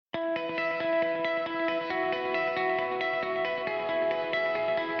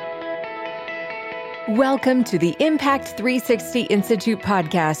Welcome to the Impact 360 Institute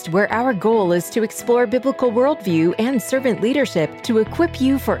podcast, where our goal is to explore biblical worldview and servant leadership to equip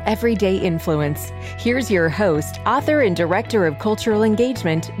you for everyday influence. Here's your host, author and director of cultural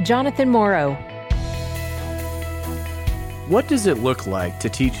engagement, Jonathan Morrow. What does it look like to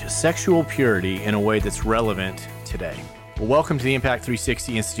teach sexual purity in a way that's relevant today? Well, welcome to the Impact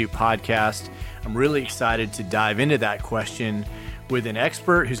 360 Institute podcast. I'm really excited to dive into that question with an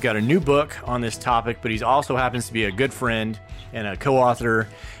expert who's got a new book on this topic, but he also happens to be a good friend and a co-author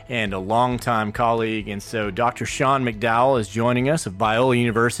and a longtime colleague. And so Dr. Sean McDowell is joining us of Biola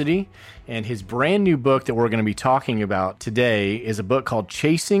University, and his brand new book that we're going to be talking about today is a book called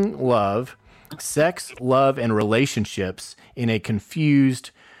Chasing Love, Sex, Love, and Relationships in a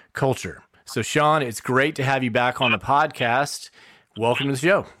Confused Culture. So Sean, it's great to have you back on the podcast. Welcome to the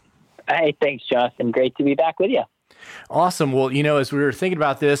show. Hey, thanks, Jonathan. Great to be back with you. Awesome. Well, as we were thinking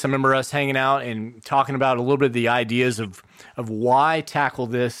about this, I remember us hanging out and talking about a little bit of the ideas of why tackle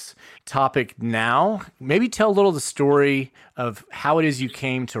this topic now. Maybe tell a little the story of how it is you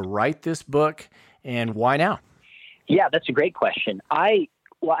came to write this book and why now. Yeah, that's a great question. I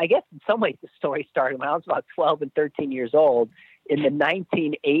guess in some ways the story started when I was about 12 and 13 years old. In the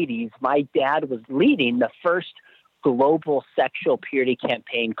 1980s, my dad was leading the first global sexual purity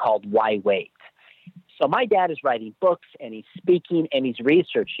campaign called Why Wait? So my dad is writing books and he's speaking and he's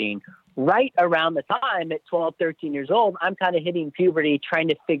researching right around the time at 12, 13 years old, I'm kind of hitting puberty, trying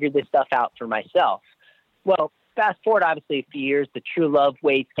to figure this stuff out for myself. Well, fast forward, obviously, a few years, the True Love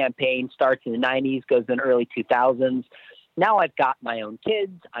Waits campaign starts in the 90s, goes in the early 2000s. Now I've got my own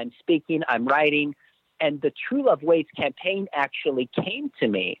kids, I'm speaking, I'm writing, and the True Love Waits campaign actually came to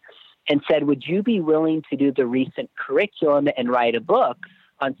me and said, would you be willing to do the recent curriculum and write a book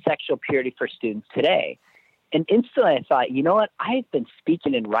on sexual purity for students today? And instantly I thought, you know what? I've been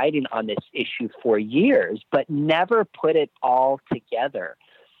speaking and writing on this issue for years, but never put it all together.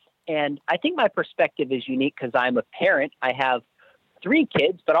 And I think my perspective is unique because I'm a parent. I have 3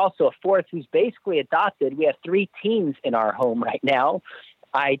 kids, but also a 4th who's basically adopted. We have 3 teens in our home right now.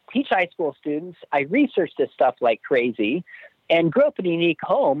 I teach high school students. I research this stuff like crazy and grew up in a unique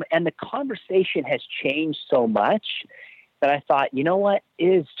home. And the conversation has changed so much that I thought, you know what, it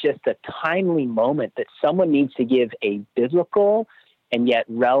is just a timely moment that someone needs to give a biblical and yet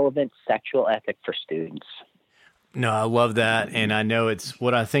relevant sexual ethic for students. No, I love that. And I know it's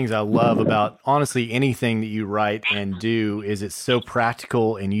one of the things I love about, honestly, anything that you write and do is it's so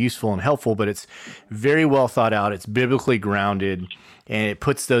practical and useful and helpful, but it's very well thought out. It's biblically grounded and it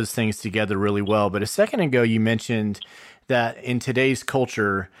puts those things together really well. But a second ago, you mentioned that in today's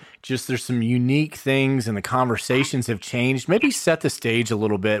culture, just there's some unique things and the conversations have changed. Maybe set the stage a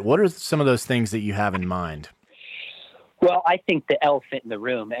little bit. What are some of those things that you have in mind? Well, I think the elephant in the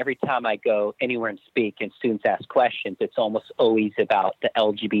room, every time I go anywhere and speak and students ask questions, it's almost always about the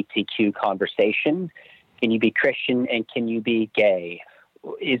LGBTQ conversation. Can you be Christian and can you be gay?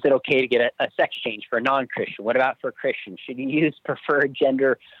 Is it okay to get a sex change for a non-Christian? What about for a Christian? Should you use preferred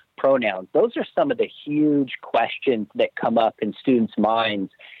gender pronouns? Those are some of the huge questions that come up in students'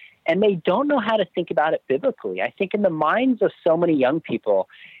 minds, and they don't know how to think about it biblically. I think in the minds of so many young people,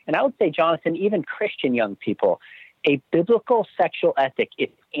 and I would say, Jonathan, even Christian young people, a biblical sexual ethic,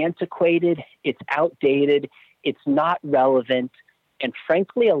 it's antiquated, it's outdated, it's not relevant, and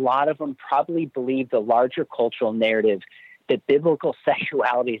frankly, a lot of them probably believe the larger cultural narrative that biblical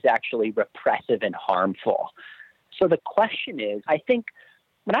sexuality is actually repressive and harmful. So the question is, I think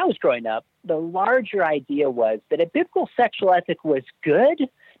when I was growing up, the larger idea was that a biblical sexual ethic was good.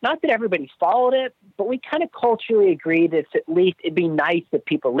 Not that everybody followed it, but we kind of culturally agreed that at least it'd be nice that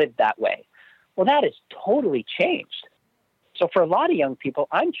people lived that way. Well, that has totally changed. So for a lot of young people,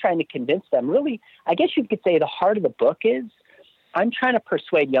 I'm trying to convince them, really, I guess you could say the heart of the book is, I'm trying to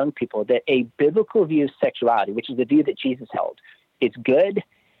persuade young people that a biblical view of sexuality, which is the view that Jesus held, is good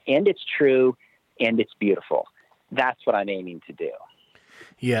and it's true and it's beautiful. That's what I'm aiming to do.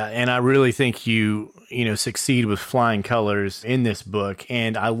 Yeah, and I really think you succeed with flying colors in this book.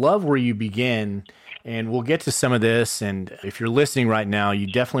 And I love where you begin, and we'll get to some of this. And if you're listening right now, you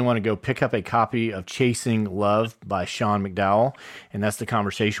definitely want to go pick up a copy of Chasing Love by Sean McDowell. And that's the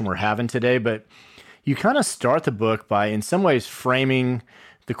conversation we're having today. But you kind of start the book by, in some ways, framing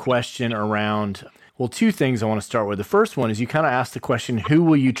the question around, well, 2 things I want to start with. The first one is you kind of ask the question, who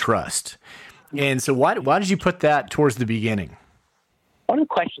will you trust? And so why did you put that towards the beginning? One of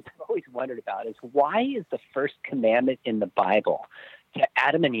the questions I've always wondered about is, why is the first commandment in the Bible to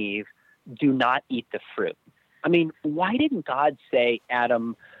Adam and Eve, do not eat the fruit? I mean, why didn't God say,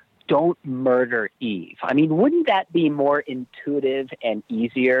 Adam, don't murder Eve? I mean, wouldn't that be more intuitive and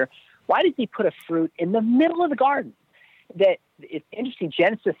easier? Why does he put a fruit in the middle of the garden? That it's interesting.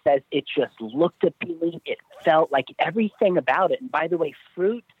 Genesis says it just looked appealing. It felt like everything about it. And by the way,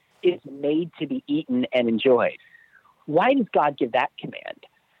 fruit is made to be eaten and enjoyed. Why does God give that command?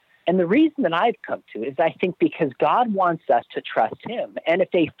 And the reason that I've come to is I think because God wants us to trust him. And if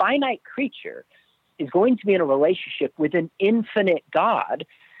a finite creature is going to be in a relationship with an infinite God,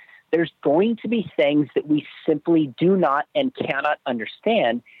 there's going to be things that we simply do not and cannot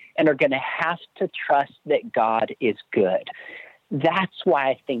understand and are going to have to trust that God is good. That's why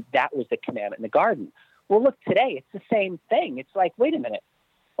I think that was the commandment in the garden. Well, look, today it's the same thing. It's like, wait a minute,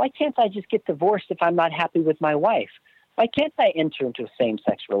 why can't I just get divorced if I'm not happy with my wife? Why can't I enter into a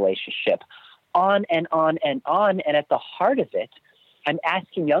same-sex relationship? On and on and on. And at the heart of it, I'm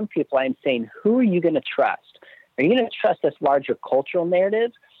asking young people, I'm saying, who are you going to trust? Are you going to trust this larger cultural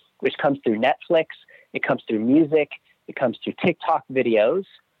narrative, which comes through Netflix, it comes through music, it comes through TikTok videos?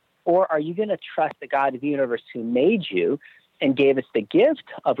 Or are you going to trust the God of the universe who made you and gave us the gift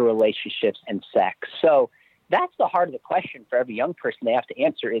of relationships and sex? So that's the heart of the question for every young person they have to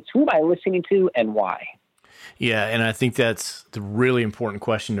answer. It's who am I listening to and why? Yeah, and I think that's the really important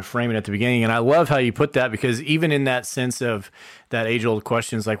question to frame it at the beginning. And I love how you put that, because even in that sense of that age-old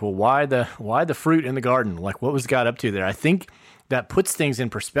question is like, well, why the fruit in the garden? Like, what was God up to there? I think that puts things in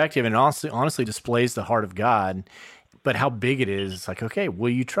perspective and honestly displays the heart of God. But how big it is, it's like, okay, will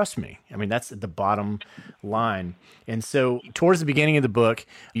you trust me? I mean, that's the bottom line. And so towards the beginning of the book,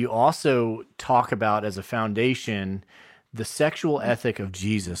 you also talk about as a foundation the sexual ethic of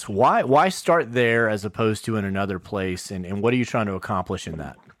Jesus. Why start there as opposed to in another place? And what are you trying to accomplish in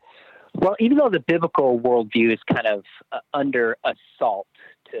that? Well, even though the biblical worldview is kind of under assault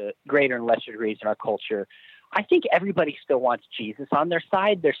to greater and lesser degrees in our culture, I think everybody still wants Jesus on their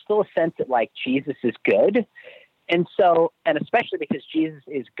side. There's still a sense that, like, Jesus is good. And so, and especially because Jesus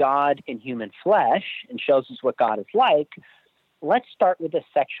is God in human flesh and shows us what God is like, let's start with the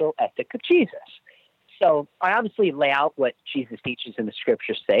sexual ethic of Jesus. So I obviously lay out what Jesus teaches in the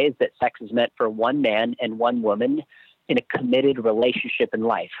scriptures say is that sex is meant for one man and one woman in a committed relationship in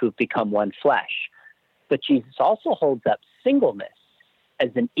life who've become one flesh. But Jesus also holds up singleness as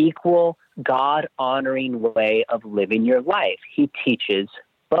an equal, God-honoring way of living your life. He teaches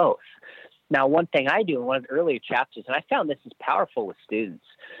both. Now, one thing I do in one of the earlier chapters, and I found this is powerful with students,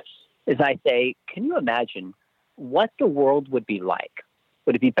 is I say, can you imagine what the world would be like?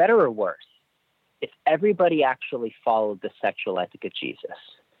 Would it be better or worse if everybody actually followed the sexual ethic of Jesus?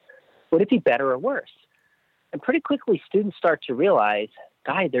 Would it be better or worse? And pretty quickly, students start to realize,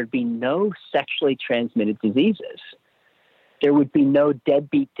 there'd be no sexually transmitted diseases. There would be no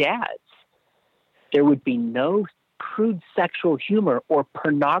deadbeat dads. There would be no crude sexual humor or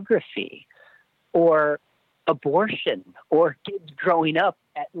pornography or abortion or kids growing up,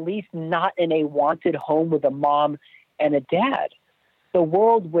 at least not in a wanted home with a mom and a dad. The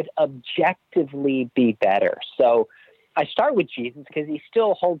world would objectively be better. So I start with Jesus because he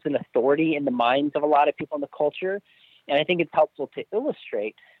still holds an authority in the minds of a lot of people in the culture. And I think it's helpful to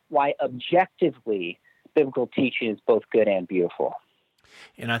illustrate why objectively biblical teaching is both good and beautiful.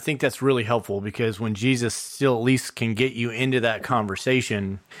 And I think that's really helpful, because when Jesus still at least can get you into that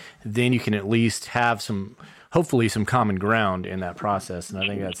conversation, then you can at least have hopefully some common ground in that process. And I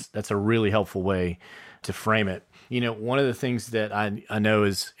think that's a really helpful way to frame it. You know, one of the things that I know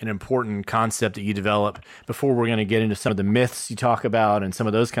is an important concept that you develop before we're going to get into some of the myths you talk about and some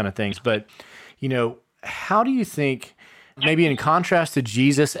of those kind of things. But, you know, how do you think, maybe in contrast to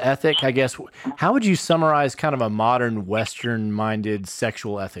Jesus' ethic, I guess, how would you summarize kind of a modern Western-minded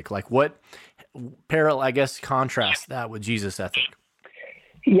sexual ethic? Like what contrast that with Jesus' ethic?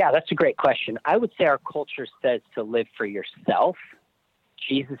 Yeah, that's a great question. I would say our culture says to live for yourself.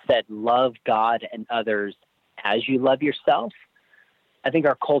 Jesus said, love God and others as you love yourself. I think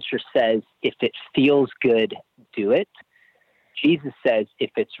our culture says, if it feels good, do it. Jesus says, if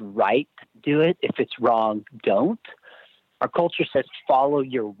it's right, do it. If it's wrong, don't. Our culture says, follow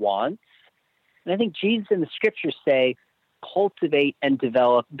your wants. And I think Jesus and the scriptures say, cultivate and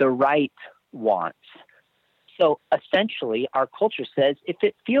develop the right wants. So essentially, our culture says, if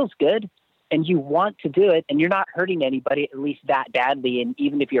it feels good and you want to do it and you're not hurting anybody, at least that badly, and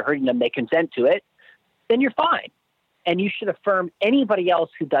even if you're hurting them, they consent to it, then you're fine. And you should affirm anybody else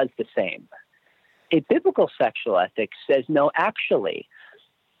who does the same. A biblical sexual ethic says, no, actually,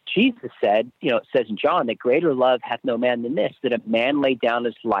 Jesus said, it says in John, that greater love hath no man than this, that a man lay down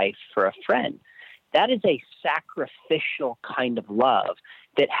his life for a friend. That is a sacrificial kind of love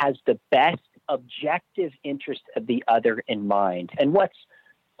that has the best objective interest of the other in mind. And what's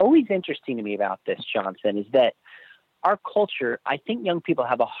always interesting to me about this, Jonathan, is that our culture, I think young people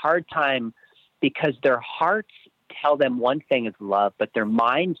have a hard time because their hearts tell them one thing is love, but their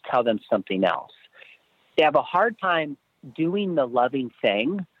minds tell them something else. They have a hard time doing the loving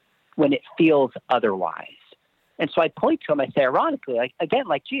thing when it feels otherwise. And so I point to him, I say, ironically,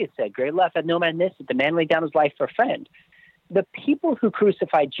 like Jesus said, great love had no man this, that the man laid down his life for a friend. The people who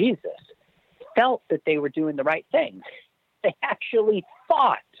crucified Jesus felt that they were doing the right thing. They actually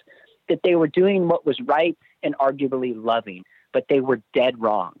thought that they were doing what was right and arguably loving, but they were dead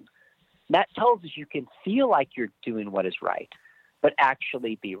wrong. That tells us you can feel like you're doing what is right, but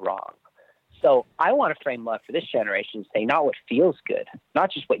actually be wrong. So I want to frame love for this generation and say not what feels good,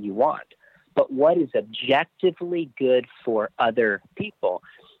 not just what you want, but what is objectively good for other people.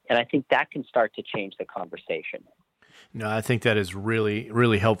 And I think that can start to change the conversation. No, I think that is really,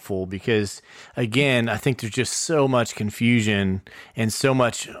 really helpful because, again, I think there's just so much confusion and so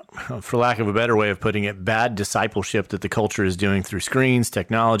much, for lack of a better way of putting it, bad discipleship that the culture is doing through screens,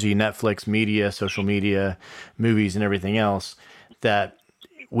 technology, Netflix, media, social media, movies, and everything else, that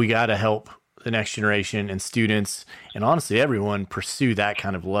we got to help the next generation and students and honestly everyone pursue that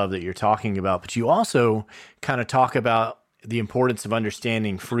kind of love that you're talking about. But you also kind of talk about the importance of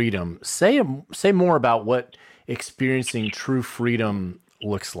understanding freedom. Say more about what experiencing true freedom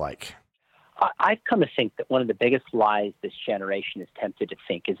looks like. I've come to think that one of the biggest lies this generation is tempted to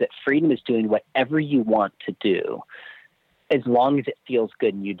think is that freedom is doing whatever you want to do as long as it feels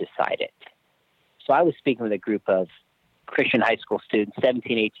good and you decide it. So I was speaking with a group of Christian high school students,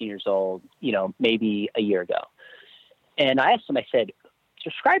 17, 18 years old, maybe a year ago. And I asked them, I said,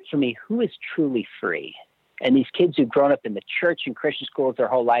 describe for me who is truly free. And these kids who've grown up in the church and Christian schools their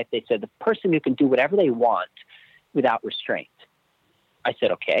whole life, they said, the person who can do whatever they want without restraint. I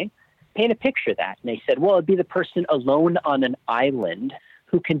said, okay, paint a picture of that. And they said, well, it'd be the person alone on an island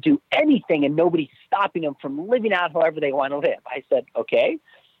who can do anything and nobody's stopping them from living out however they want to live. I said, okay.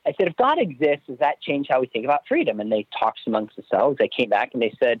 I said, if God exists, does that change how we think about freedom? And they talked amongst themselves. They came back and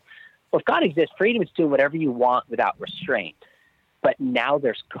they said, well, if God exists, freedom is doing whatever you want without restraint. But now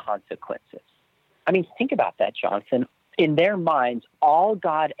there's consequences. I mean, think about that, Jonathan. In their minds, all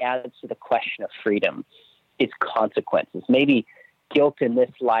God adds to the question of freedom is consequences, maybe guilt in this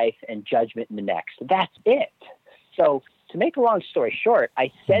life and judgment in the next. That's it. So to make a long story short,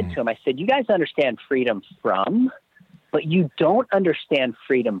 I said to him, I said, you guys understand freedom from, but you don't understand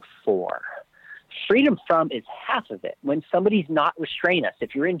freedom for. Freedom from is half of it. When somebody's not restraining us,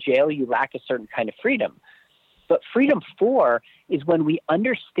 if you're in jail, you lack a certain kind of freedom. But freedom for is when we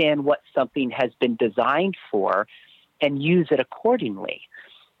understand what something has been designed for and use it accordingly.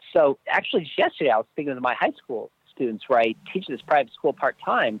 So actually, just yesterday, I was speaking with my high school students where I teach this private school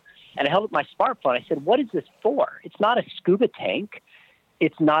part-time, and I held up my smartphone. I said, what is this for? It's not a scuba tank.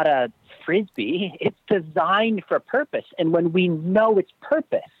 It's not a Frisbee. It's designed for a purpose. And when we know its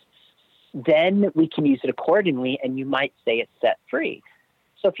purpose, then we can use it accordingly, and you might say it's set free.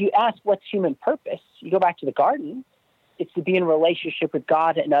 So if you ask what's human purpose, you go back to the garden, it's to be in a relationship with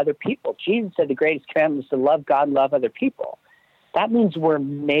God and other people. Jesus said the greatest commandment is to love God and love other people. That means we're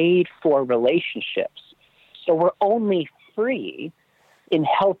made for relationships. So we're only free in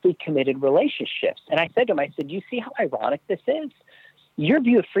healthy, committed relationships. And I said to him, I said, you see how ironic this is? Your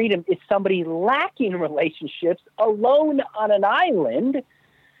view of freedom is somebody lacking relationships alone on an island,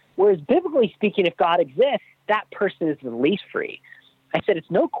 whereas biblically speaking, if God exists, that person is the least free. I said,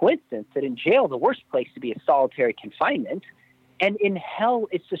 it's no coincidence that in jail, the worst place to be is solitary confinement, and in hell,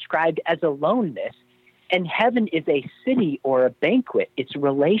 it's described as aloneness, and heaven is a city or a banquet. It's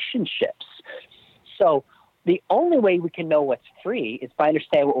relationships. So the only way we can know what's free is by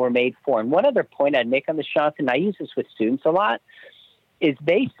understanding what we're made for. And one other point I'd make on this, Jonathan, I use this with students a lot, is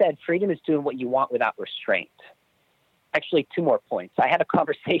they said freedom is doing what you want without restraint. Actually, two more points. I had a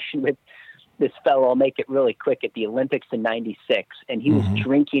conversation with this fellow, I'll make it really quick, at the Olympics in '96, and he was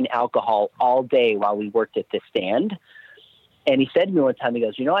drinking alcohol all day while we worked at this stand. And he said to me one time, he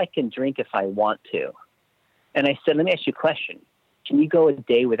goes, I can drink if I want to. And I said, let me ask you a question. Can you go a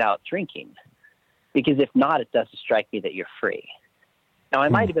day without drinking? Because if not, it doesn't strike me that you're free. Now, I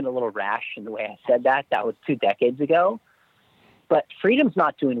might have been a little rash in the way I said that. That was 2 decades ago. But freedom's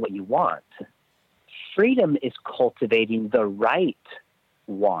not doing what you want. Freedom is cultivating the right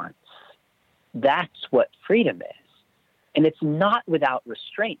wants. That's what freedom is. And it's not without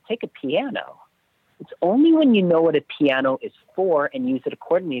restraint. Take a piano. It's only when you know what a piano is for and use it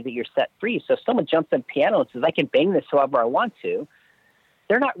accordingly that you're set free. So if someone jumps on a piano and says, I can bang this however I want to,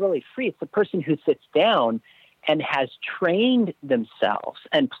 they're not really free. It's the person who sits down and has trained themselves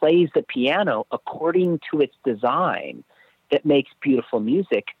and plays the piano according to its design that makes beautiful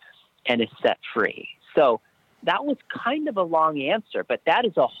music and is set free. So that was kind of a long answer, but that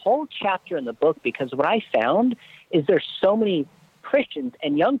is a whole chapter in the book, because what I found is there's so many Christians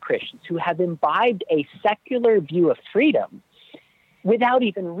and young Christians who have imbibed a secular view of freedom without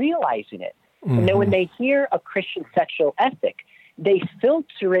even realizing it. Mm-hmm. And then when they hear a Christian sexual ethic, they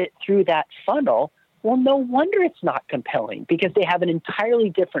filter it through that funnel. Well, no wonder it's not compelling, because they have an entirely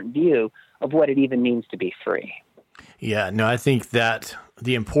different view of what it even means to be free. Yeah, no, I think that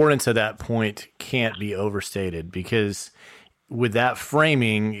the importance of that point can't be overstated, because with that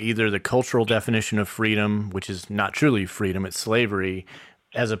framing, either the cultural definition of freedom, which is not truly freedom, it's slavery,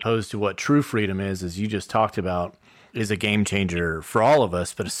 as opposed to what true freedom is, as you just talked about, is a game changer for all of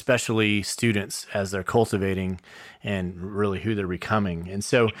us, but especially students as they're cultivating and really who they're becoming. And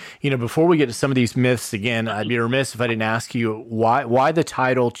so, before we get to some of these myths, again, I'd be remiss if I didn't ask you why the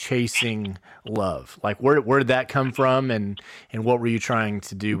title Chasing Love? Like, where did that come from, and what were you trying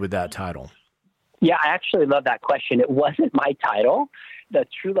to do with that title? Yeah, I actually love that question. It wasn't my title. The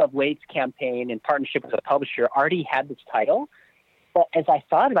True Love Waits campaign, in partnership with a publisher, already had this title. But as I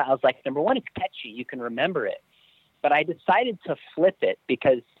thought about it, I was like, number one, it's catchy. You can remember it. But I decided to flip it,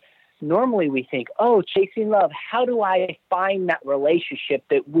 because normally we think, chasing love, how do I find that relationship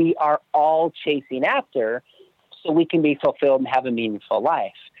that we are all chasing after so we can be fulfilled and have a meaningful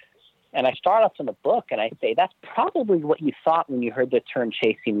life? And I start off in the book and I say, that's probably what you thought when you heard the term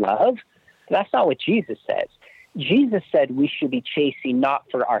chasing love. That's not what Jesus says. Jesus said we should be chasing not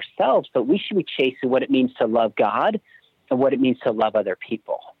for ourselves, but we should be chasing what it means to love God and what it means to love other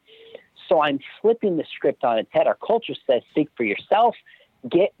people. So I'm flipping the script on its head. Our culture says seek for yourself,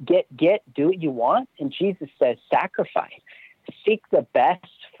 get, do what you want. And Jesus says sacrifice, seek the best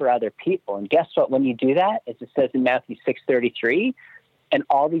for other people. And guess what? When you do that, as it says in Matthew 6:33, and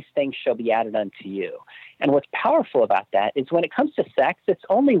all these things shall be added unto you. And what's powerful about that is when it comes to sex, it's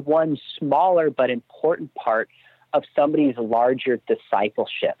only one smaller but important part of somebody's larger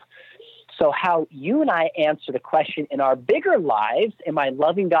discipleship. So how you and I answer the question in our bigger lives, am I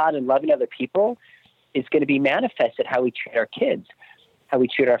loving God and loving other people, is going to be manifested how we treat our kids, how we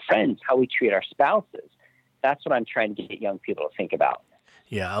treat our friends, how we treat our spouses. That's what I'm trying to get young people to think about.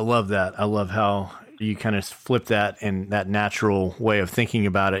 Yeah, I love that. I love how you kind of flip that and that natural way of thinking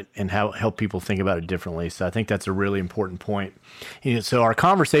about it, and how help people think about it differently. So I think that's a really important point. So our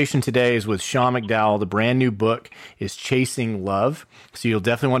conversation today is with Sean McDowell. The brand new book is Chasing Love. So you'll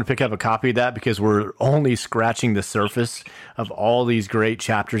definitely want to pick up a copy of that, because we're only scratching the surface of all these great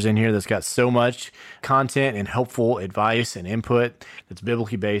chapters in here that's got so much content and helpful advice and input that's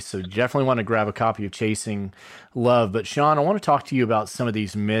biblically based. So definitely want to grab a copy of Chasing Love. But Sean, I want to talk to you about some of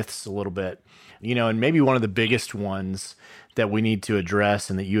these myths a little bit. And maybe one of the biggest ones that we need to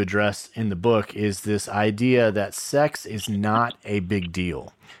address, and that you address in the book, is this idea that sex is not a big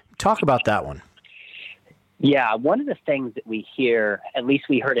deal. Talk about that one. Yeah, one of the things that we hear, at least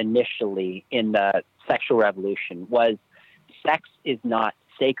we heard initially in the sexual revolution, was sex is not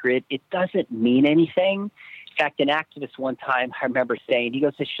sacred. It doesn't mean anything. In fact, an activist one time, I remember saying, he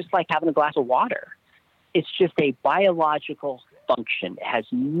goes, it's just like having a glass of water. It's just a biological function. It has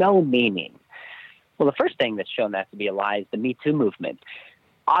no meaning. Well, the first thing that's shown that to be a lie is the Me Too movement.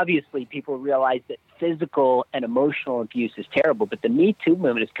 Obviously, people realize that physical and emotional abuse is terrible, but the Me Too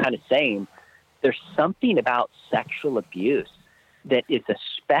movement is kind of saying there's something about sexual abuse that is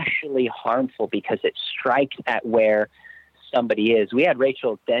especially harmful because it strikes at where somebody is. We had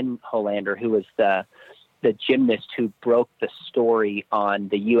Rachel Denhollander, who was the gymnast who broke the story on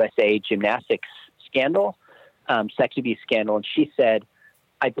the USA gymnastics scandal, sex abuse scandal, and she said,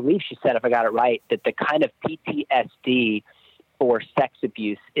 I believe she said, if I got it right, that the kind of PTSD for sex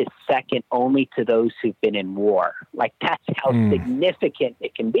abuse is second only to those who've been in war. Like, that's how significant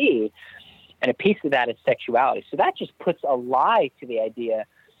it can be. And a piece of that is sexuality. So that just puts a lie to the idea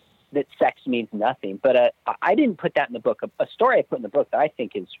that sex means nothing. But I didn't put that in the book. A story I put in the book that I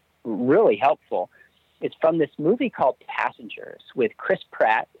think is really helpful is from this movie called Passengers with Chris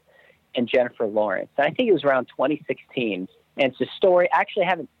Pratt and Jennifer Lawrence. And I think it was around 2016. And it's a story, actually I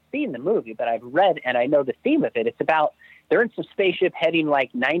haven't seen the movie, but I've read and I know the theme of it. It's about, they're in some spaceship heading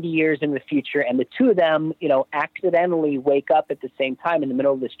like 90 years in the future, and the two of them, accidentally wake up at the same time in the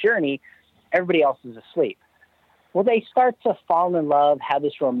middle of this journey. Everybody else is asleep. Well, they start to fall in love, have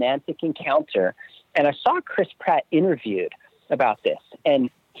this romantic encounter. And I saw Chris Pratt interviewed about this. And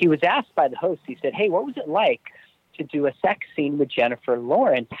he was asked by the host, he said, hey, what was it like to do a sex scene with Jennifer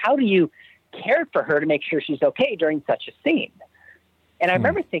Lawrence? How do you care for her to make sure she's okay during such a scene? And I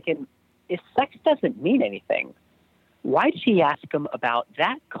remember thinking, if sex doesn't mean anything, why did he ask him about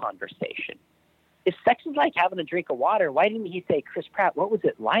that conversation? If sex is like having a drink of water, why didn't he say, Chris Pratt, what was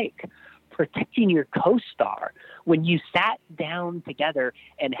it like? protecting your co-star when you sat down together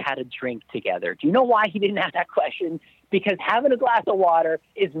and had a drink together? Do you know why he didn't ask that question? Because having a glass of water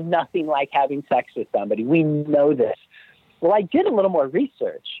is nothing like having sex with somebody. We know this. Well, I did a little more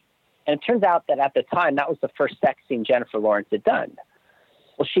research, and it turns out that at the time, that was the first sex scene Jennifer Lawrence had done.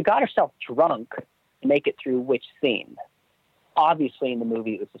 Well, she got herself drunk to make it through which scene? Obviously, in the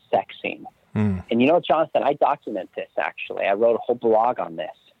movie, it was a sex scene. And you know, Jonathan, I document this, actually. I wrote a whole blog on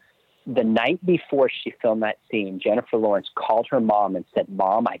this. The night before she filmed that scene, Jennifer Lawrence called her mom and said,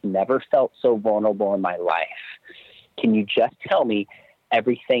 "Mom, I've never felt so vulnerable in my life. Can you just tell me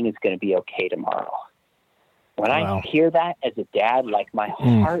everything is going to be okay tomorrow?" When I hear that as a dad, like my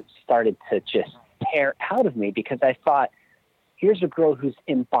heart started to just tear out of me, because I thought, here's a girl who's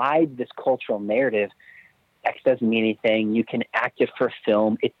imbibed this cultural narrative. Sex doesn't mean anything. You can act it for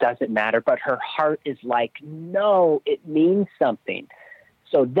film. It doesn't matter. But her heart is like, no, it means something.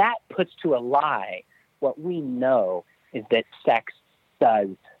 So that puts to a lie what we know is that sex does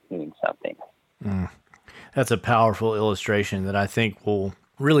mean something. That's a powerful illustration that I think will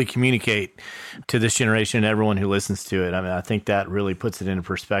really communicate to this generation and everyone who listens to it. I mean, I think that really puts it into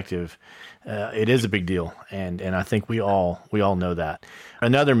perspective. It is a big deal, and I think we all know that.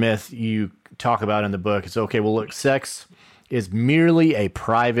 Another myth you talk about in the book is, okay, well, look, sex is merely a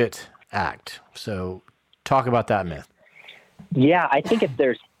private act. So talk about that myth. Yeah, I think if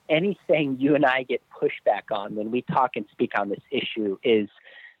there's anything you and I get pushback on when we talk and speak on this issue is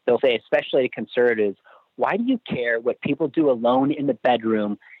they'll say, especially to conservatives, why do you care what people do alone in the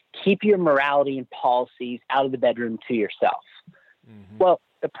bedroom? Keep your morality and policies out of the bedroom to yourself. Well,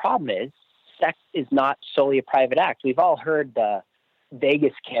 the problem is sex is not solely a private act. We've all heard the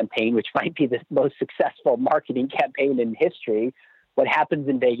Vegas campaign, which might be the most successful marketing campaign in history. What happens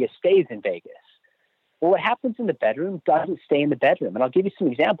in Vegas stays in Vegas. Well, what happens in the bedroom doesn't stay in the bedroom. And I'll give you some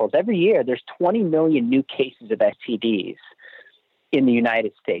examples. Every year, there's 20 million new cases of STDs in the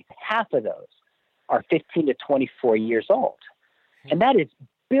United States. Half of those are 15 to 24 years old. And that is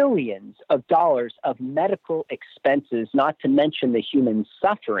billions of dollars of medical expenses, not to mention the human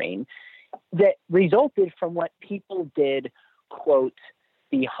suffering that resulted from what people did, quote,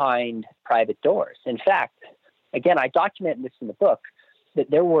 behind private doors. In fact, again, I document this in the book, that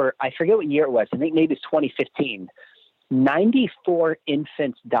there were, I forget what year it was, I think maybe it's 2015, 94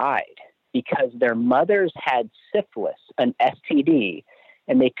 infants died because their mothers had syphilis, an STD,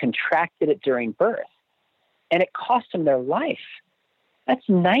 and they contracted it during birth. And it cost them their life. That's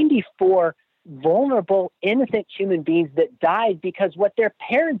 94 vulnerable, innocent human beings that died because what their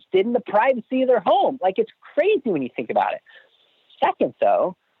parents did in the privacy of their home. Like, it's crazy when you think about it. Second,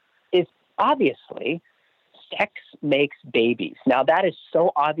 though, is obviously sex makes babies. Now, that is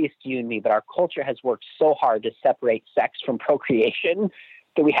so obvious to you and me, but our culture has worked so hard to separate sex from procreation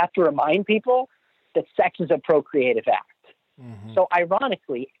that we have to remind people that sex is a procreative act. So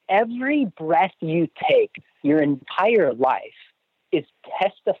ironically, every breath you take your entire life is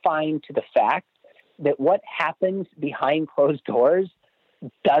testifying to the fact that what happens behind closed doors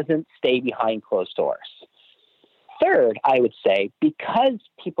doesn't stay behind closed doors. Third, I would say, because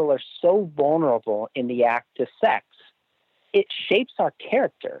people are so vulnerable in the act of sex, it shapes our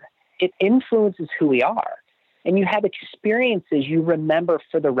character. It influences who we are. And you have experiences you remember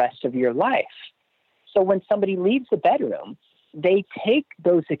for the rest of your life. So when somebody leaves the bedroom, they take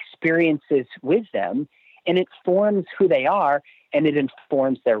those experiences with them, and it forms who they are, and it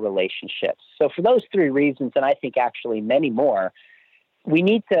informs their relationships. So for those three reasons, and I think actually many more, we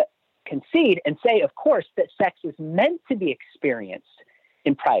need to concede and say, of course, that sex is meant to be experienced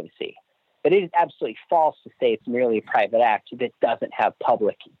in privacy. But it is absolutely false to say it's merely a private act that doesn't have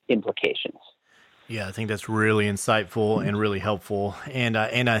public implications. Yeah, I think that's really insightful and really helpful. And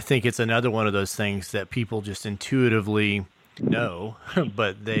I think it's another one of those things that people just intuitively know,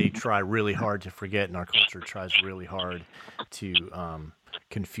 but they try really hard to forget, and our culture tries really hard to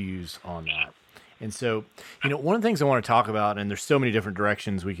confuse on that. And so, one of the things I want to talk about, and there's so many different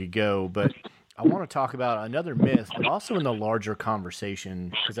directions we could go, but I want to talk about another myth, but also in the larger conversation,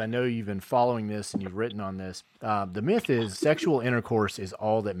 because I know you've been following this and you've written on this. The myth is sexual intercourse is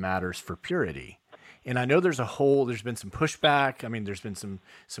all that matters for purity. And I know there's been some pushback. I mean, there's been some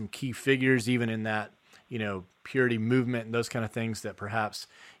key figures even in that, purity movement and those kind of things that perhaps,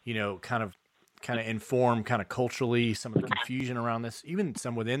 kind of inform kind of culturally some of the confusion around this, even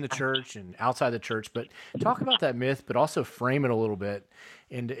some within the church and outside the church. But talk about that myth, but also frame it a little bit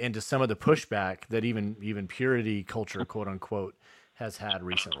into some of the pushback that even purity culture, quote unquote, has had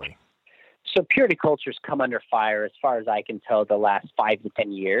recently. So purity culture's come under fire, as far as I can tell, the last 5 to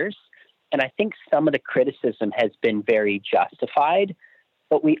 10 years. And I think some of the criticism has been very justified.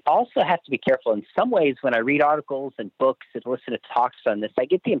 But we also have to be careful. In some ways, when I read articles and books and listen to talks on this, I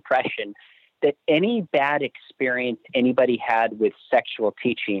get the impression that any bad experience anybody had with sexual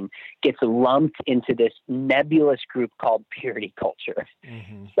teaching gets lumped into this nebulous group called purity culture.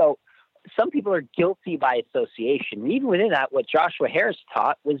 Mm-hmm. So some people are guilty by association. And even within that, what Joshua Harris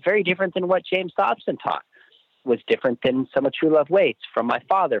taught was very different than what James Dobson taught, was different than some of True Love Waits from my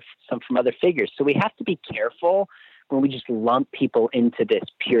father, some from other figures. So we have to be careful when we just lump people into this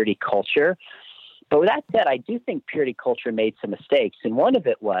purity culture. But with that said, I do think purity culture made some mistakes. And one of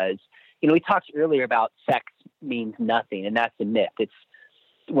it was, we talked earlier about sex means nothing, and that's a myth. It's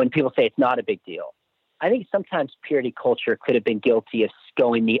when people say it's not a big deal. I think sometimes purity culture could have been guilty of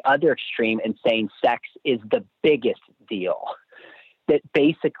going the other extreme and saying sex is the biggest deal. That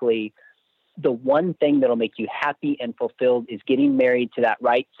basically the one thing that'll make you happy and fulfilled is getting married to that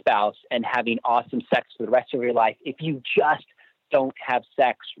right spouse and having awesome sex for the rest of your life if you just don't have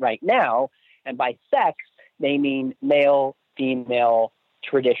sex right now. And by sex, they mean male, female,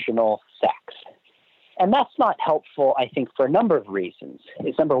 traditional sex. And that's not helpful, I think, for a number of reasons.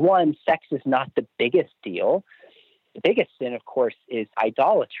 Is number one, sex is not the biggest deal. The biggest sin, of course, is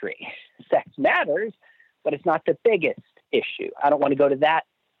idolatry. Sex matters, but it's not the biggest issue. I don't want to go to that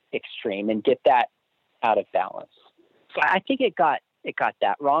extreme and get that out of balance. So I think it got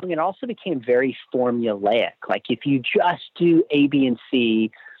that wrong, and also became very formulaic. Like if you just do A, B, and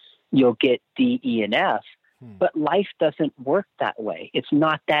C, you'll get D, E, and F. But life doesn't work that way. It's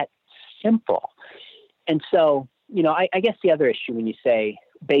not that simple. And so, I guess the other issue when you say,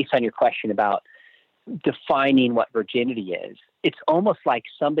 based on your question about defining what virginity is, it's almost like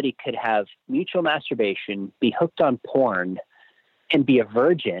somebody could have mutual masturbation, be hooked on porn, and be a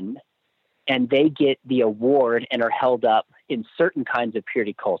virgin, and they get the award and are held up in certain kinds of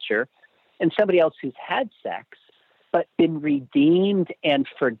purity culture, and somebody else who's had sex but been redeemed and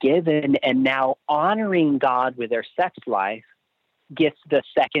forgiven and now honoring God with their sex life gets the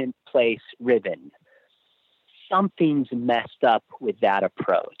second place ribbon. Something's messed up with that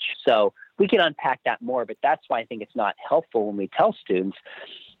approach. So we can unpack that more, but that's why I think it's not helpful when we tell students.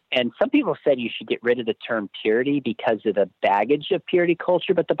 And some people said you should get rid of the term purity because of the baggage of purity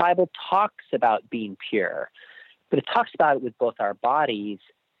culture, but the Bible talks about being pure. But it talks about it with both our bodies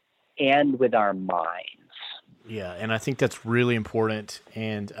and with our minds. Yeah, and I think that's really important.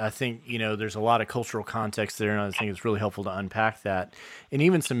 And I think, there's a lot of cultural context there, and I think it's really helpful to unpack that. And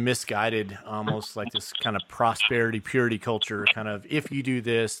even some misguided, almost like this kind of prosperity, purity culture, kind of, if you do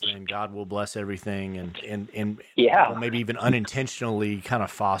this, then God will bless everything. And maybe even unintentionally kind of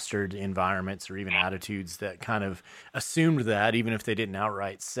fostered environments or even attitudes that kind of assumed that, even if they didn't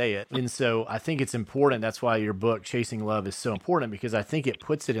outright say it. And so I think it's important. That's why your book, Chasing Love, is so important, because I think it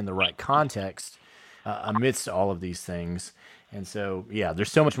puts it in the right context amidst all of these things. And so,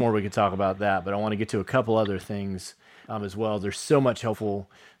 there's so much more we could talk about that, but I want to get to a couple other things as well. There's so much helpful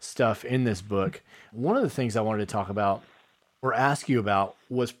stuff in this book. One of the things I wanted to talk about or ask you about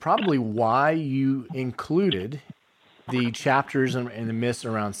was probably why you included the chapters and the myths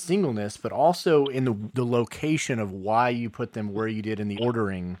around singleness, but also in the location of why you put them where you did in the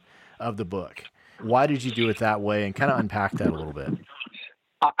ordering of the book. Why did you do it that way, and kind of unpack that a little bit?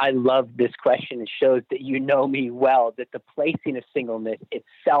 I love this question. It shows that you know me well, that the placing of singleness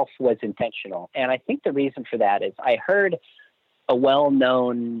itself was intentional. And I think the reason for that is I heard a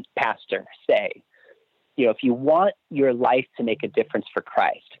well-known pastor say, if you want your life to make a difference for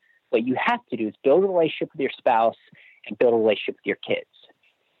Christ, what you have to do is build a relationship with your spouse and build a relationship with your kids.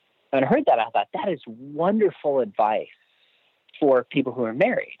 And I heard that, I thought, that is wonderful advice for people who are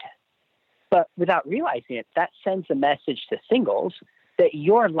married. But without realizing it, that sends a message to singles that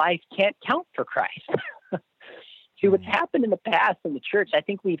your life can't count for Christ. See, what's happened in the past in the church, I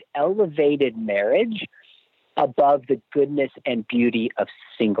think we've elevated marriage above the goodness and beauty of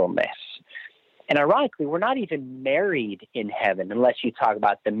singleness. And ironically, we're not even married in heaven unless you talk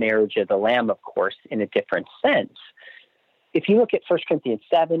about the marriage of the Lamb, of course, in a different sense. If you look at 1 Corinthians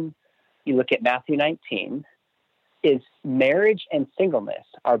 7, you look at Matthew 19, is marriage and singleness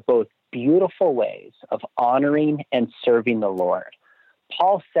are both beautiful ways of honoring and serving the Lord.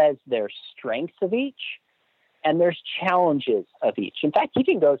 Paul says there's strengths of each and there's challenges of each. In fact, he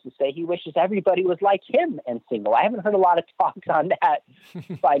even goes to say he wishes everybody was like him and single. I haven't heard a lot of talks on that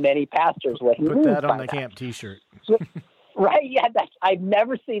by many pastors. What he Put that on the that. camp T-shirt. Right? Yeah, I've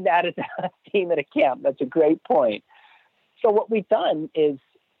never seen that as a theme at a camp. That's a great point. So what we've done is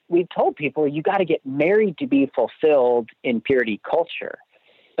we've told people you got to get married to be fulfilled in purity culture.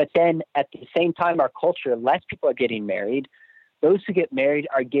 But then at the same time, our culture, less people are getting married. Those who get married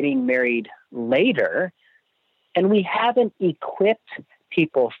are getting married later, and we haven't equipped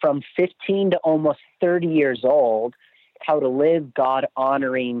people from 15 to almost 30 years old how to live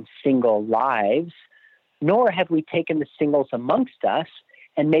God-honoring single lives, nor have we taken the singles amongst us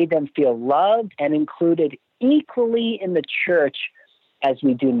and made them feel loved and included equally in the church as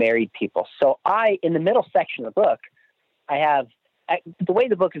we do married people. So in the middle section of the book, I have, the way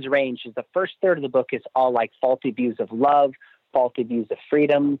the book is arranged is the first third of the book is all like faulty views of love, faulty views of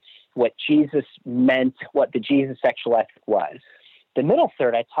freedom, what Jesus meant, what the Jesus sexual ethic was. The middle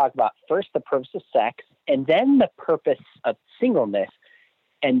third, I talk about first the purpose of sex, and then the purpose of singleness,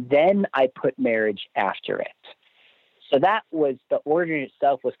 and then I put marriage after it. So that was, the order in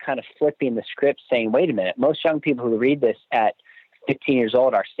itself was kind of flipping the script, saying, wait a minute, most young people who read this at 15 years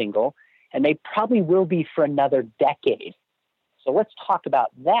old are single, and they probably will be for another decade. So let's talk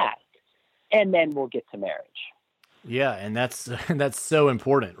about that, and then we'll get to marriage. Yeah, and that's so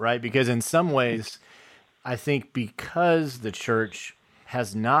important, right? Because in some ways, I think because the church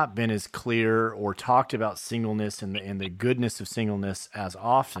has not been as clear or talked about singleness and the goodness of singleness as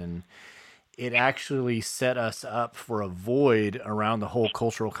often, it actually set us up for a void around the whole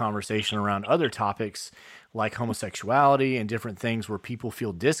cultural conversation around other topics like homosexuality and different things where people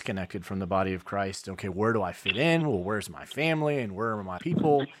feel disconnected from the body of Christ. Okay, where do I fit in? Well, where's my family and where are my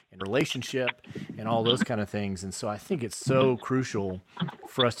people and relationship and all those kind of things. And so I think it's so crucial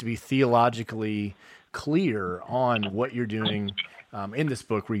for us to be theologically clear on what you're doing in this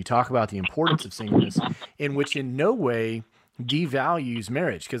book, where you talk about the importance of singleness, in which in no way devalues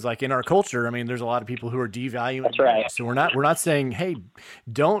marriage. Because like in our culture, I mean, there's a lot of people who are devaluing That's marriage. right. So we're not saying, hey,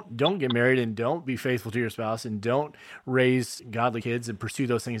 don't get married and don't be faithful to your spouse and don't raise godly kids and pursue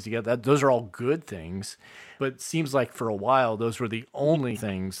those things together. Those are all good things. But it seems like for a while, those were the only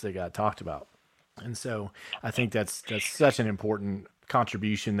things that got talked about. And so I think that's such an important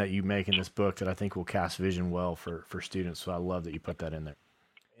contribution that you make in this book that I think will cast vision well for students. So I love that you put that in there.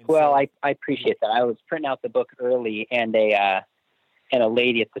 Well, I appreciate that. I was printing out the book early, and a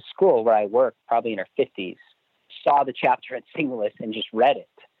lady at the school where I work, probably in her 50s, saw the chapter at Singleness and just read it.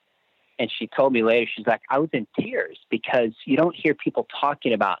 And she told me later, she's like, I was in tears because you don't hear people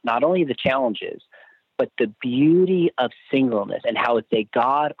talking about not only the challenges, but the beauty of singleness and how it's a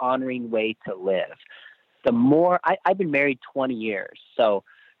God-honoring way to live. The more I've been married 20 years, so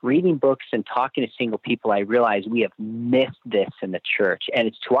reading books and talking to single people, I realize we have missed this in the church, and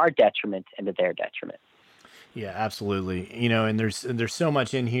it's to our detriment and to their detriment. Yeah, absolutely. You know, and there's so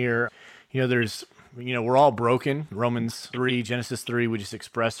much in here. You know, we're all broken. Romans 3, Genesis 3, we just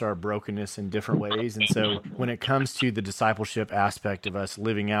express our brokenness in different ways. And so when it comes to the discipleship aspect of us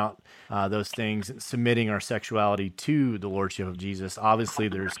living out those things, submitting our sexuality to the Lordship of Jesus, obviously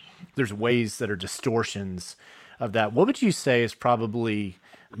there's ways that are distortions of that. What would you say is probably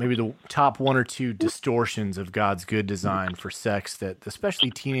maybe the top one or two distortions of God's good design for sex that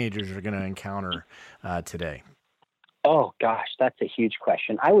especially teenagers are going to encounter today? Oh, gosh, that's a huge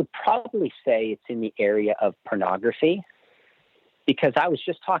question. I would probably say it's in the area of pornography, because I was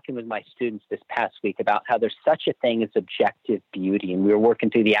just talking with my students this past week about how there's such a thing as objective beauty, and we were working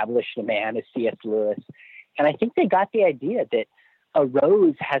through The Abolition of Man of C.S. Lewis, and I think they got the idea that a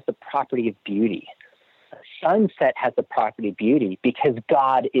rose has the property of beauty. A sunset has the property of beauty because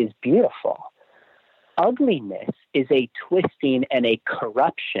God is beautiful. Ugliness is a twisting and a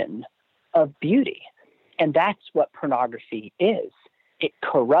corruption of beauty. And that's what pornography is. It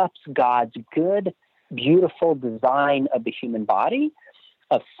corrupts God's good, beautiful design of the human body,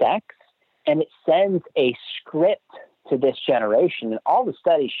 of sex, and it sends a script to this generation. And all the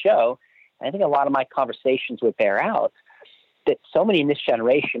studies show, and I think a lot of my conversations would bear out, that so many in this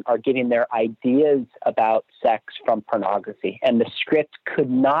generation are getting their ideas about sex from pornography. And the script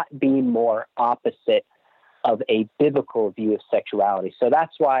could not be more opposite of a biblical view of sexuality. So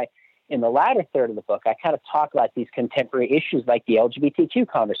that's why in the latter third of the book, I kind of talk about these contemporary issues like the LGBTQ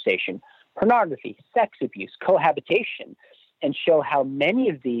conversation, pornography, sex abuse, cohabitation, and show how many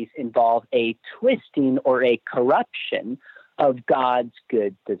of these involve a twisting or a corruption of God's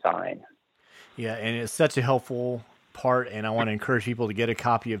good design. Yeah, and it's such a helpful part, and I want to encourage people to get a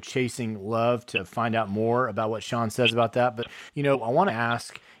copy of Chasing Love to find out more about what Sean says about that. But, you know, I want to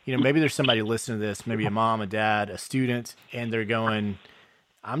ask, you know, maybe there's somebody listening to this, maybe a mom, a dad, a student, and they're going,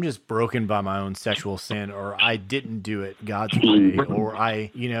 I'm just broken by my own sexual sin, or I didn't do it God's way, or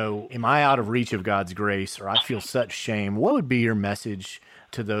am I out of reach of God's grace, or I feel such shame. What would be your message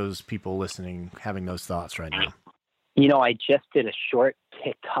to those people listening, having those thoughts right now? You know, I just did a short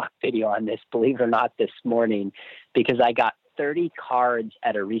TikTok video on this, believe it or not, this morning, because I got 30 cards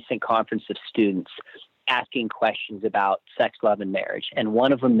at a recent conference of students asking questions about sex, love, and marriage. And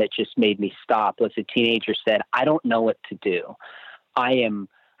one of them that just made me stop was a teenager said, I don't know what to do. I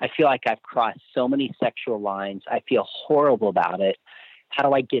feel like I've crossed so many sexual lines. I feel horrible about it. How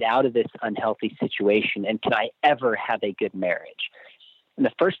do I get out of this unhealthy situation? And can I ever have a good marriage? And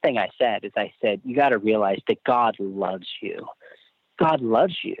the first thing I said is you got to realize that God loves you. God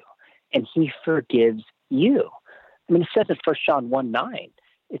loves you, and he forgives you. I mean, it says in 1 John 1:9,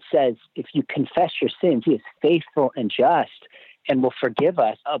 it says, if you confess your sins, he is faithful and just and will forgive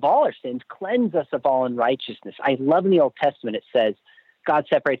us of all our sins, cleanse us of all unrighteousness. I love in the Old Testament, it says, God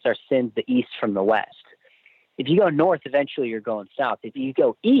separates our sins the east from the west. If you go north, eventually you're going south. If you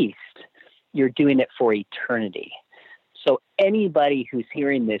go east, you're doing it for eternity. So anybody who's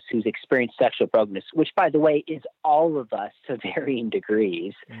hearing this, who's experienced sexual brokenness, which, by the way, is all of us to varying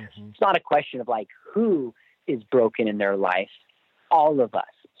degrees, it's not a question of like who is broken in their life. All of us,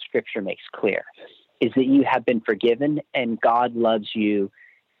 Scripture makes clear, is that you have been forgiven and God loves you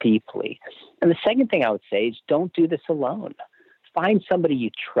deeply. And the second thing I would say is don't do this alone. Find somebody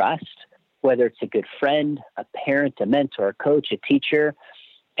you trust, whether it's a good friend, a parent, a mentor, a coach, a teacher,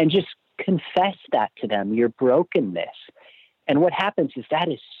 and just confess that to them, your brokenness. And what happens is that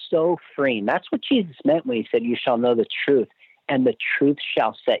is so freeing. That's what Jesus meant when he said, you shall know the truth, and the truth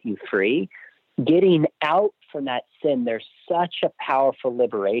shall set you free. Getting out from that sin, there's such a powerful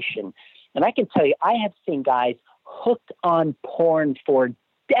liberation. And I can tell you, I have seen guys hooked on porn for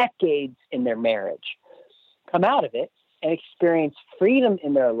decades in their marriage come out of it and experience freedom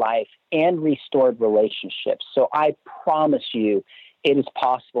in their life and restored relationships. So I promise you it is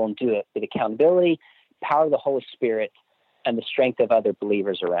possible, and do it with accountability, power of the Holy Spirit, and the strength of other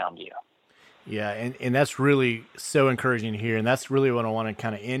believers around you. Yeah, and that's really so encouraging to hear, and that's really what I want to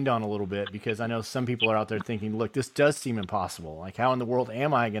kind of end on a little bit, because I know some people are out there thinking, look, this does seem impossible. Like, how in the world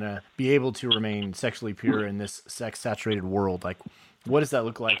am I going to be able to remain sexually pure in this sex-saturated world? Like, what does that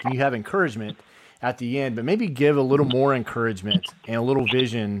look like? And you have encouragement at the end, but maybe give a little more encouragement and a little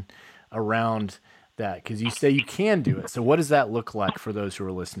vision around that, because you say you can do it. So what does that look like for those who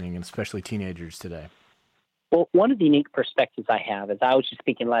are listening, and especially teenagers today? Well, one of the unique perspectives I have is I was just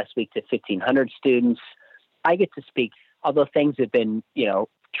speaking last week to 1,500 students. I get to speak, although things have been,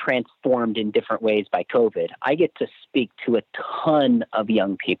 transformed in different ways by COVID, I get to speak to a ton of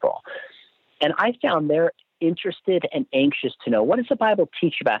young people. And I found they're interested and anxious to know, what does the Bible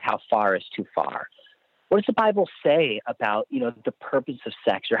teach about how far is too far? What does the Bible say about, the purpose of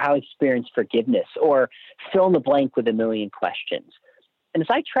sex, or how to experience forgiveness, or fill in the blank with a million questions? And as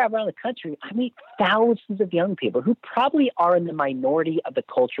I travel around the country, I meet thousands of young people who probably are in the minority of the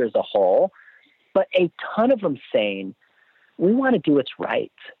culture as a whole, but a ton of them saying, we want to do what's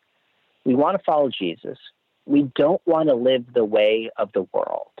right. We want to follow Jesus. We don't want to live the way of the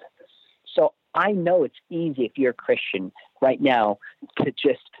world. So I know it's easy if you're a Christian right now to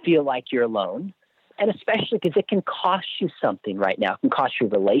just feel like you're alone. And especially because it can cost you something right now. It can cost your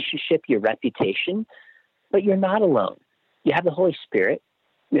relationship, your reputation, but you're not alone. You have the Holy Spirit.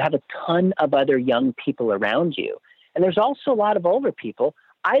 You have a ton of other young people around you. And there's also a lot of older people,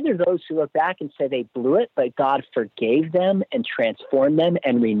 either those who look back and say they blew it, but God forgave them and transformed them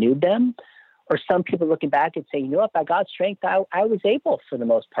and renewed them, or some people looking back and saying, by God's strength, I was able for the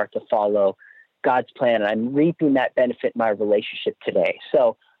most part to follow God's plan, and I'm reaping that benefit in my relationship today.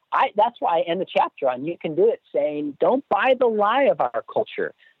 So that's why I end the chapter on You Can Do It, saying, don't buy the lie of our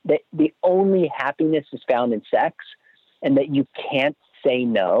culture that the only happiness is found in sex and that you can't say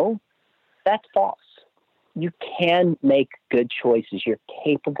no. That's false. You can make good choices. You're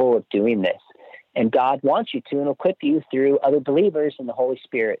capable of doing this. And God wants you to, and equip you through other believers and the Holy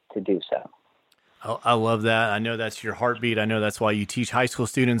Spirit to do so. I love that. I know that's your heartbeat. I know that's why you teach high school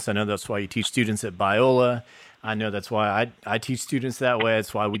students. I know that's why you teach students at Biola. I know that's why I teach students that way.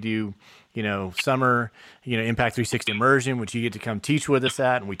 That's why we do, summer, Impact 360 immersion, which you get to come teach with us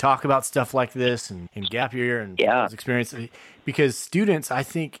at. And we talk about stuff like this and gap year and experience. Because students, I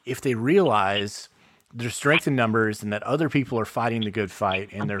think if they realize there's strength in numbers and that other people are fighting the good fight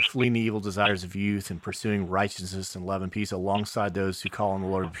and they're fleeing the evil desires of youth and pursuing righteousness and love and peace alongside those who call on the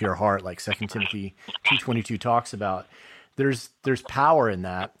Lord with a pure heart, like 2 Timothy 2:22 talks about, there's power in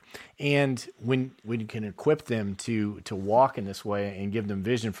that. And when you can equip them to walk in this way and give them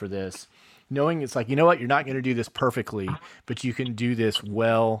vision for this, knowing it's like, you're not going to do this perfectly, but you can do this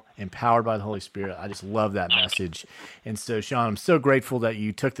well, empowered by the Holy Spirit. I just love that message. And so, Sean, I'm so grateful that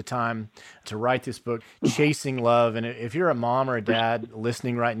you took the time to write this book, Chasing Love. And if you're a mom or a dad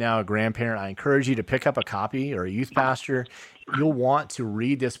listening right now, a grandparent, I encourage you to pick up a copy, or a youth pastor. You'll want to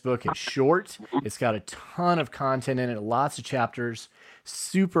read this book. It's short. It's got a ton of content in it, lots of chapters,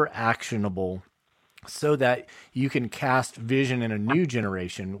 super actionable. so that you can cast vision in a new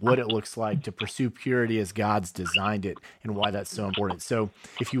generation, what it looks like to pursue purity as God's designed it and why that's so important. So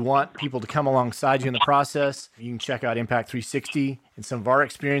if you want people to come alongside you in the process, you can check out Impact 360 and some of our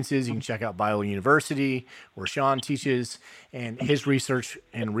experiences. You can check out Bible University, where Sean teaches, and his research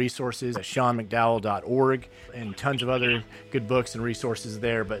and resources at seanmcdowell.org, and tons of other good books and resources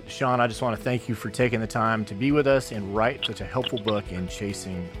there. But Sean, I just want to thank you for taking the time to be with us and write such a helpful book in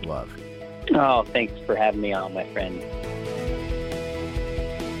Chasing Love. Oh, thanks for having me on, my friend.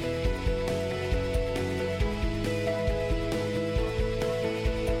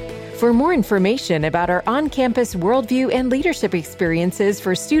 For more information about our on-campus worldview and leadership experiences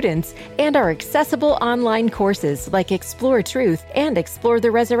for students and our accessible online courses like Explore Truth and Explore the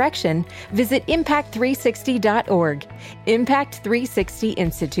Resurrection, visit impact360.org. Impact 360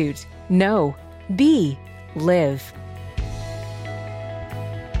 Institute. Know, be, live.